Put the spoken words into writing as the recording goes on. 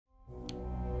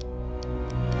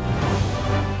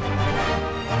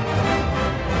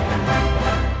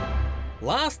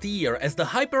Last year, as the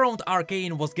hype around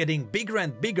Arcane was getting bigger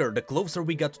and bigger the closer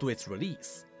we got to its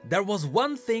release, there was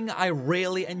one thing I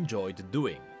really enjoyed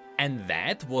doing, and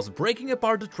that was breaking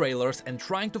apart the trailers and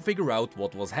trying to figure out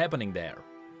what was happening there.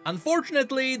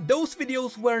 Unfortunately, those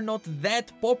videos were not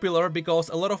that popular because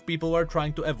a lot of people were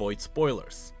trying to avoid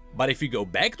spoilers. But if you go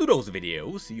back to those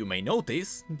videos, you may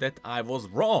notice that I was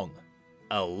wrong.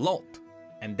 A lot.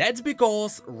 And that's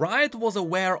because Riot was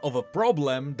aware of a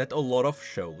problem that a lot of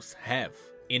shows have.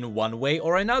 In one way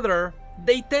or another,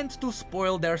 they tend to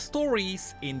spoil their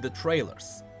stories in the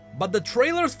trailers. But the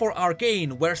trailers for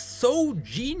Arcane were so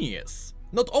genius.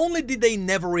 Not only did they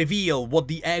never reveal what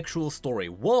the actual story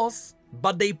was,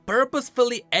 but they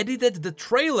purposefully edited the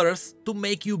trailers to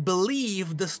make you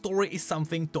believe the story is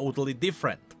something totally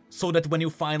different, so that when you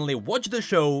finally watch the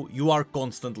show, you are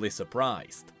constantly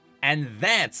surprised. And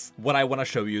that's what I wanna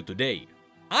show you today.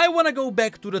 I wanna go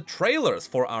back to the trailers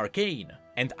for Arcane,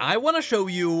 and I wanna show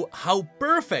you how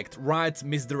perfect Riot's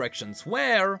misdirections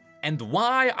were, and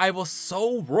why I was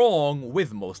so wrong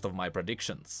with most of my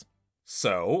predictions.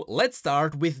 So, let's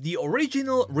start with the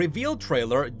original reveal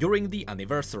trailer during the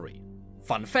anniversary.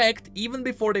 Fun fact, even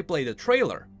before they play the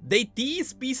trailer, they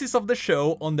tease pieces of the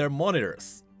show on their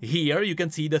monitors. Here you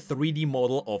can see the 3D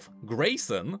model of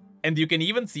Grayson, and you can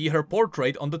even see her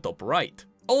portrait on the top right.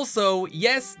 Also,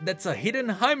 yes, that's a hidden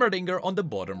Heimerdinger on the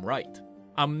bottom right.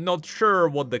 I'm not sure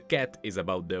what the cat is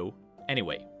about though.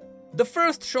 Anyway, the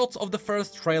first shots of the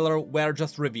first trailer were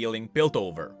just revealing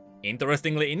Piltover.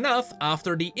 Interestingly enough,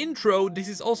 after the intro, this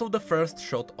is also the first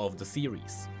shot of the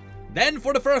series. Then,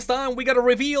 for the first time, we got a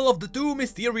reveal of the two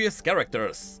mysterious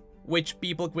characters, which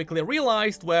people quickly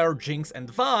realized were Jinx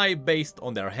and Vi based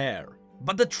on their hair.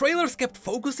 But the trailers kept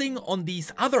focusing on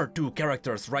these other two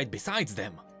characters right besides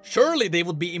them. Surely they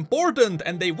would be important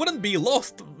and they wouldn't be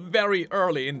lost very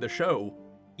early in the show.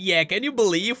 Yeah, can you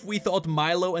believe we thought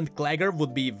Milo and Clagger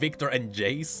would be Victor and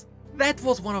Jace? That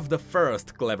was one of the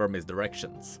first clever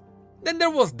misdirections. Then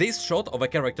there was this shot of a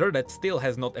character that still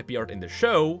has not appeared in the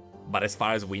show, but as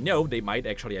far as we know, they might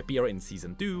actually appear in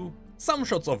Season 2. Some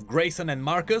shots of Grayson and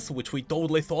Marcus, which we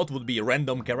totally thought would be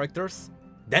random characters.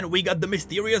 Then we got the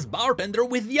mysterious bartender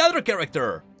with the other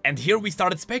character. And here we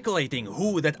started speculating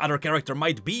who that other character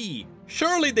might be.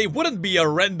 Surely they wouldn't be a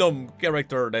random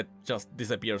character that just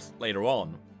disappears later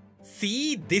on.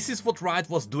 See, this is what Riot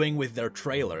was doing with their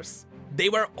trailers. They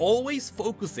were always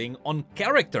focusing on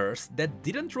characters that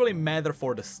didn't really matter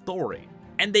for the story.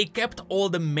 And they kept all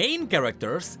the main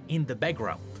characters in the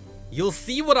background. You'll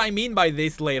see what I mean by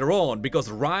this later on,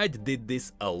 because Riot did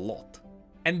this a lot.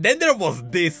 And then there was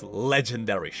this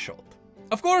legendary shot.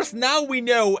 Of course, now we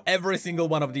know every single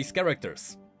one of these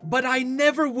characters. But I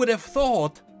never would have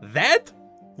thought that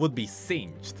would be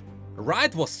Singed.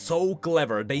 Riot was so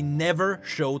clever, they never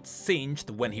showed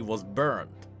Singed when he was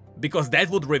burned. Because that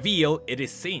would reveal it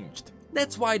is Singed.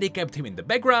 That's why they kept him in the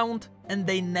background, and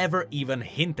they never even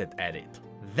hinted at it.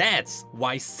 That's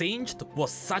why Singed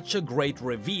was such a great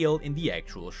reveal in the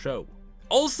actual show.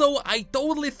 Also, I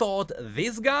totally thought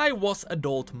this guy was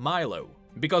adult Milo,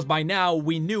 because by now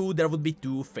we knew there would be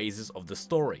two phases of the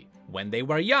story, when they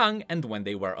were young and when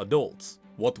they were adults.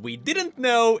 What we didn't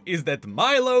know is that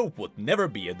Milo would never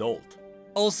be adult.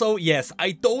 Also, yes,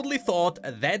 I totally thought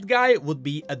that guy would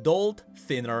be adult,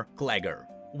 thinner Clagger,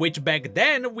 which back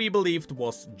then we believed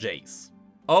was Jace.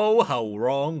 Oh, how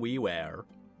wrong we were.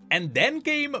 And then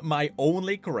came my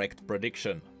only correct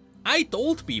prediction. I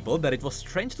told people that it was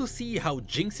strange to see how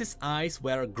Jinx's eyes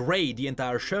were grey the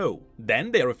entire show.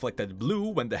 Then they reflected blue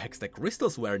when the Hextech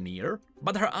crystals were near,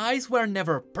 but her eyes were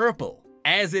never purple,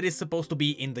 as it is supposed to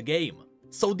be in the game.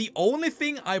 So the only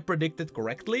thing I predicted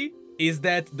correctly is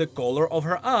that the color of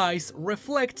her eyes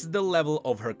reflects the level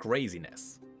of her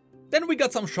craziness. Then we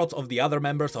got some shots of the other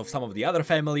members of some of the other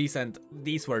families, and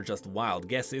these were just wild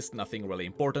guesses, nothing really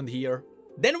important here.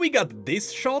 Then we got this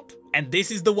shot, and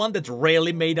this is the one that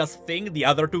really made us think the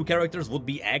other two characters would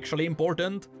be actually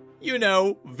important. You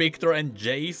know, Victor and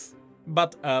Jace.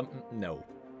 But, no.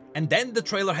 And then the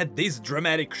trailer had this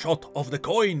dramatic shot of the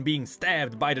coin being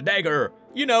stabbed by the dagger.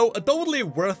 You know, a totally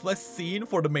worthless scene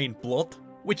for the main plot,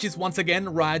 which is once again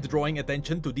Riot drawing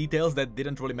attention to details that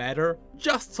didn't really matter,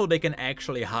 just so they can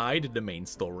actually hide the main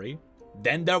story.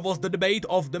 Then there was the debate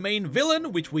of the main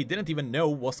villain, which we didn't even know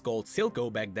was called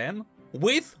Silco back then,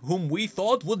 with whom we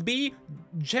thought would be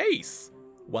Jace.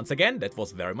 Once again, that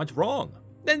was very much wrong.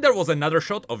 Then there was another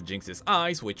shot of Jinx's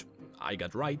eyes, which I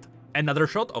got right. Another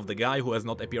shot of the guy who has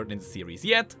not appeared in the series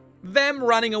yet. Them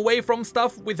running away from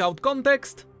stuff without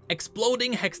context.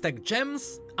 Exploding Hextech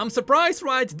gems. I'm surprised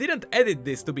Riot didn't edit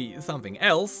this to be something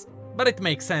else. But it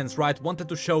makes sense, Riot wanted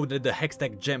to show that the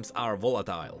Hextech gems are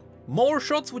volatile. More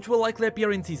shots which will likely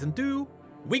appear in Season 2.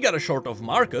 We got a shot of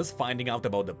Marcus finding out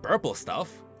about the purple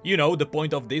stuff. You know, the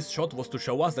point of this shot was to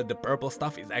show us that the purple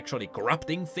stuff is actually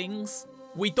corrupting things.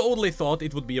 We totally thought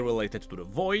it would be related to the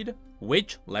Void,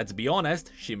 which, let's be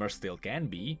honest, Shimmer still can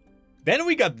be. Then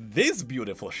we got this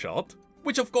beautiful shot,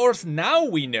 which of course now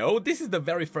we know this is the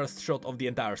very first shot of the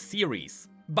entire series.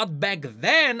 But back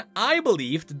then, I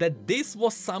believed that this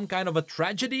was some kind of a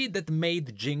tragedy that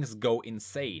made Jinx go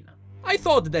insane. I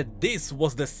thought that this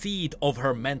was the seed of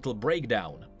her mental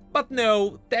breakdown. But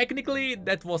no, technically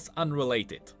that was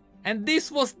unrelated. And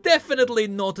this was definitely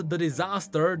not the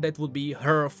disaster that would be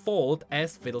her fault,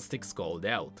 as Fiddlesticks called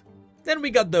out. Then we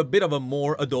got the bit of a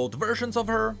more adult versions of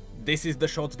her. This is the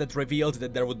shot that revealed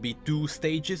that there would be 2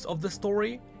 stages of the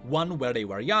story. One where they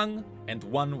were young, and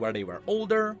one where they were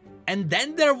older. And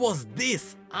then there was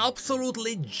this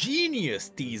absolutely genius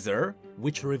teaser,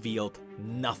 which revealed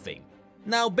nothing.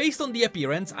 Now, based on the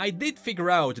appearance, I did figure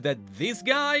out that this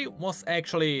guy was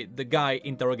actually the guy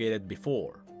interrogated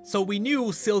before. So we knew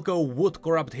Silco would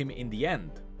corrupt him in the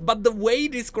end. But the way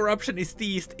this corruption is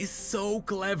teased is so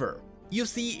clever. You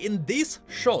see, in this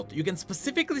shot, you can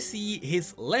specifically see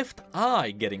his left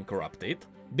eye getting corrupted,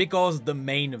 because the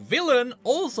main villain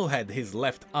also had his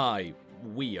left eye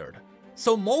weird.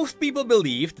 So most people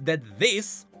believed that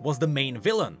this was the main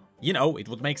villain. You know, it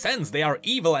would make sense, they are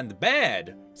evil and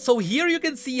bad. So here you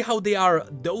can see how they are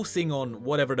dosing on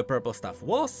whatever the purple stuff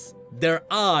was. Their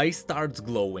eye starts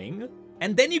glowing,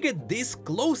 and then you get this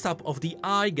close-up of the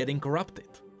eye getting corrupted.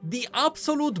 The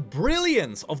absolute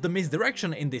brilliance of the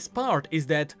misdirection in this part is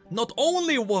that not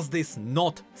only was this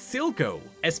not Silco,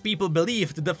 as people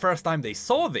believed the first time they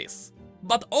saw this,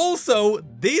 but also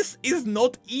this is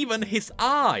not even his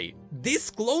eye. This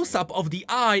close-up of the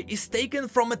eye is taken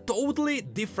from a totally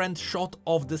different shot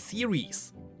of the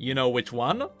series. You know which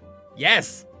one?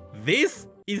 Yes, this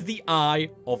is the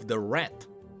eye of the rat.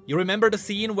 You remember the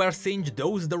scene where Singe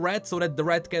dosed the rat so that the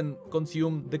rat can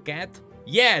consume the cat?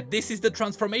 Yeah, this is the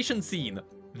transformation scene.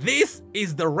 This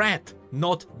is the rat,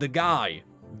 not the guy.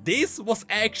 This was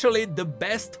actually the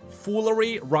best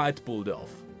foolery Riot pulled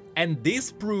off. And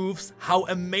this proves how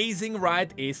amazing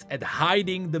Riot is at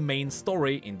hiding the main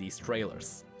story in these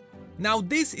trailers. Now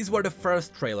this is where the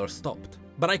first trailer stopped,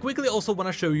 but I quickly also want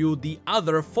to show you the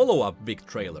other follow-up big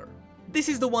trailer. This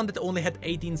is the one that only had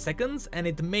 18 seconds and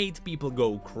it made people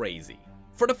go crazy.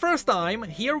 For the first time,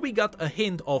 here we got a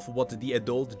hint of what the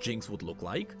adult Jinx would look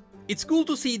like. It's cool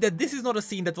to see that this is not a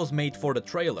scene that was made for the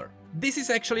trailer. This is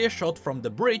actually a shot from the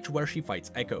bridge where she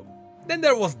fights Echo. Then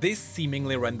there was this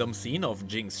seemingly random scene of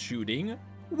Jinx shooting,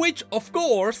 which of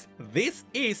course, this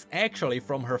is actually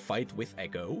from her fight with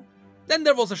Echo. Then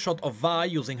there was a shot of Vi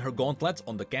using her gauntlets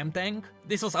on the chem tank.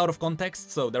 This was out of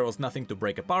context, so there was nothing to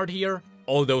break apart here.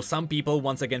 Although some people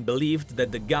once again believed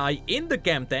that the guy in the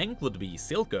chem tank would be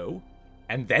Silco.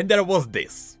 And then there was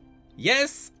this.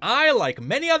 Yes, I, like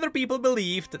many other people,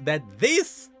 believed that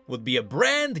this would be a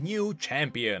brand new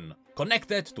champion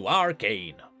connected to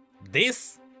Arcane.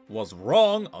 This was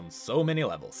wrong on so many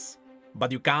levels.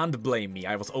 But you can't blame me,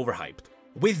 I was overhyped.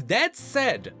 With that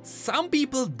said, some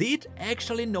people did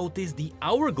actually notice the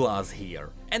hourglass here,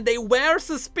 and they were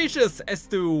suspicious as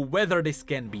to whether this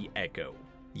can be Echo.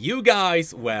 You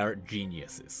guys were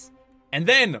geniuses. And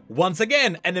then, once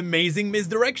again, an amazing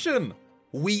misdirection.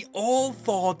 We all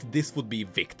thought this would be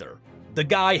Victor. The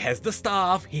guy has the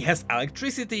staff, he has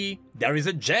electricity, there is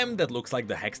a gem that looks like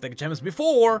the Hextech gems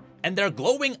before, and their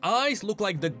glowing eyes look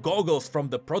like the goggles from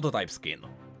the prototype skin.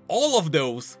 All of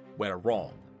those were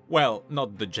wrong. Well,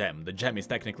 not the gem is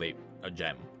technically a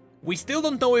gem. We still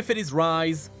don't know if it is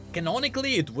Rise.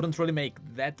 Canonically, it wouldn't really make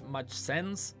that much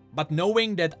sense, but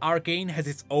knowing that Arcane has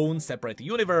its own separate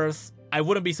universe, I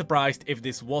wouldn't be surprised if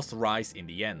this was Rise in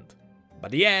the end.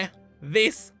 But yeah,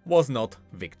 this was not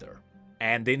Victor.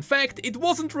 And in fact, it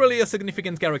wasn't really a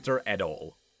significant character at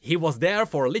all. He was there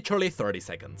for literally 30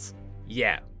 seconds.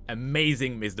 Yeah,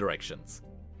 amazing misdirections.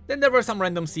 Then there were some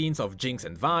random scenes of Jinx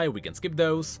and Vi, we can skip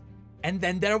those. And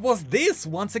then there was this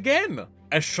once again,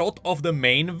 a shot of the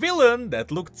main villain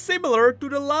that looked similar to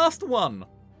the last one,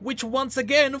 which once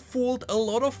again fooled a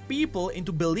lot of people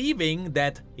into believing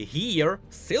that here,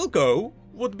 Silco,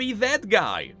 would be that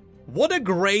guy. What a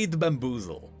great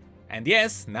bamboozle. And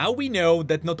yes, now we know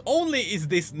that not only is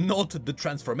this not the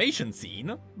transformation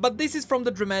scene, but this is from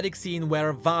the dramatic scene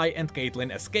where Vi and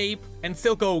Caitlyn escape and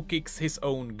Silco kicks his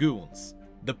own goons.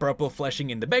 The purple flashing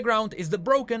in the background is the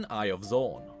broken Eye of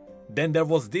Zaun. Then there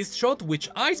was this shot which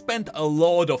I spent a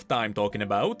lot of time talking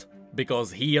about,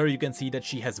 because here you can see that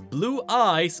she has blue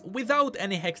eyes without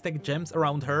any Hextech gems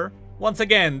around her. Once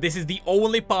again, this is the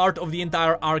only part of the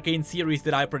entire Arcane series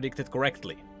that I predicted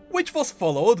correctly. which was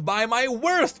followed by my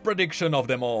worst prediction of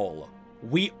them all.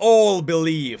 We all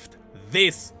believed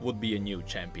this would be a new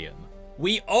champion.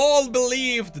 We all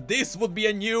believed this would be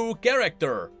a new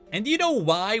character. And you know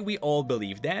why we all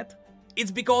believed that?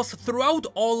 It's because throughout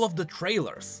all of the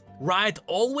trailers, Riot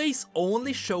always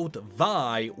only showed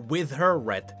Vi with her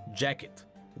red jacket.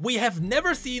 We have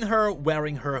never seen her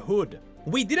wearing her hood.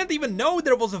 We didn't even know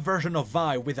there was a version of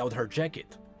Vi without her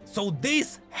jacket. So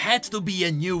this had to be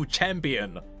a new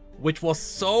champion, which was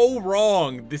so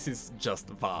wrong. This is just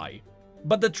Vi.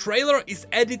 But the trailer is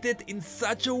edited in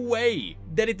such a way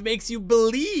that it makes you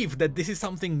believe that this is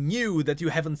something new that you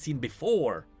haven't seen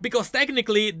before. Because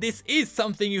technically, this is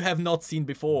something you have not seen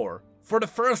before. For the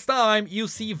first time, you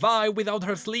see Vi without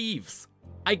her sleeves.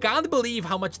 I can't believe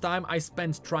how much time I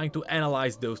spent trying to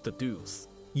analyze those tattoos.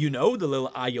 You know, the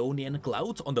little Ionian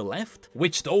clouds on the left,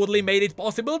 which totally made it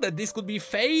possible that this could be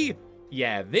Faye?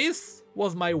 Yeah, this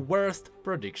was my worst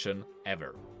prediction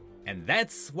ever. And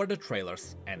that's where the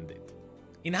trailers ended.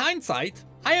 In hindsight,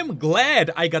 I am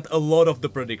glad I got a lot of the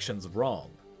predictions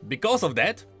wrong. Because of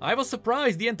that, I was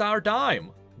surprised the entire time.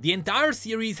 The entire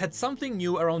series had something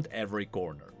new around every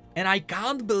corner. And I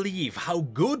can't believe how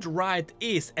good Riot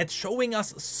is at showing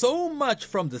us so much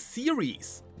from the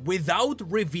series without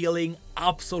revealing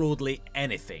absolutely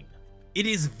anything. It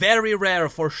is very rare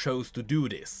for shows to do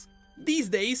this. These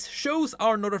days, shows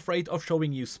are not afraid of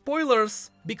showing you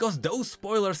spoilers because those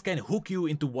spoilers can hook you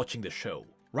into watching the show.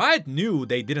 Riot knew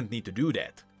they didn't need to do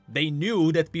that. They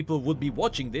knew that people would be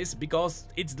watching this because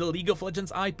it's the League of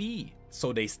Legends IP.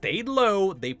 So they stayed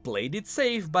low, they played it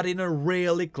safe, but in a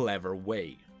really clever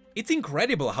way. It's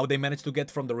incredible how they managed to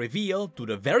get from the reveal to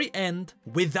the very end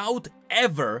without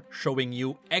ever showing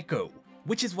you Echo,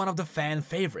 which is one of the fan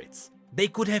favorites. They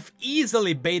could have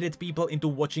easily baited people into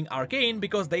watching Arcane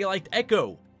because they liked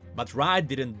Echo, but Riot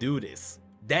didn't do this.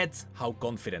 That's how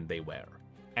confident they were.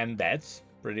 And that's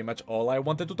pretty much all I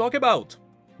wanted to talk about.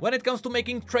 When it comes to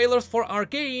making trailers for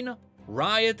Arcane,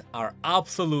 Riot are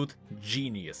absolute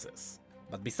geniuses.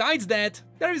 But besides that,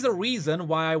 there is a reason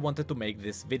why I wanted to make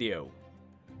this video.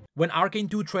 When Arcane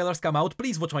 2 trailers come out,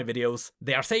 please watch my videos.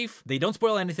 They are safe, they don't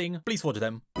spoil anything, please watch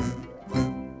them.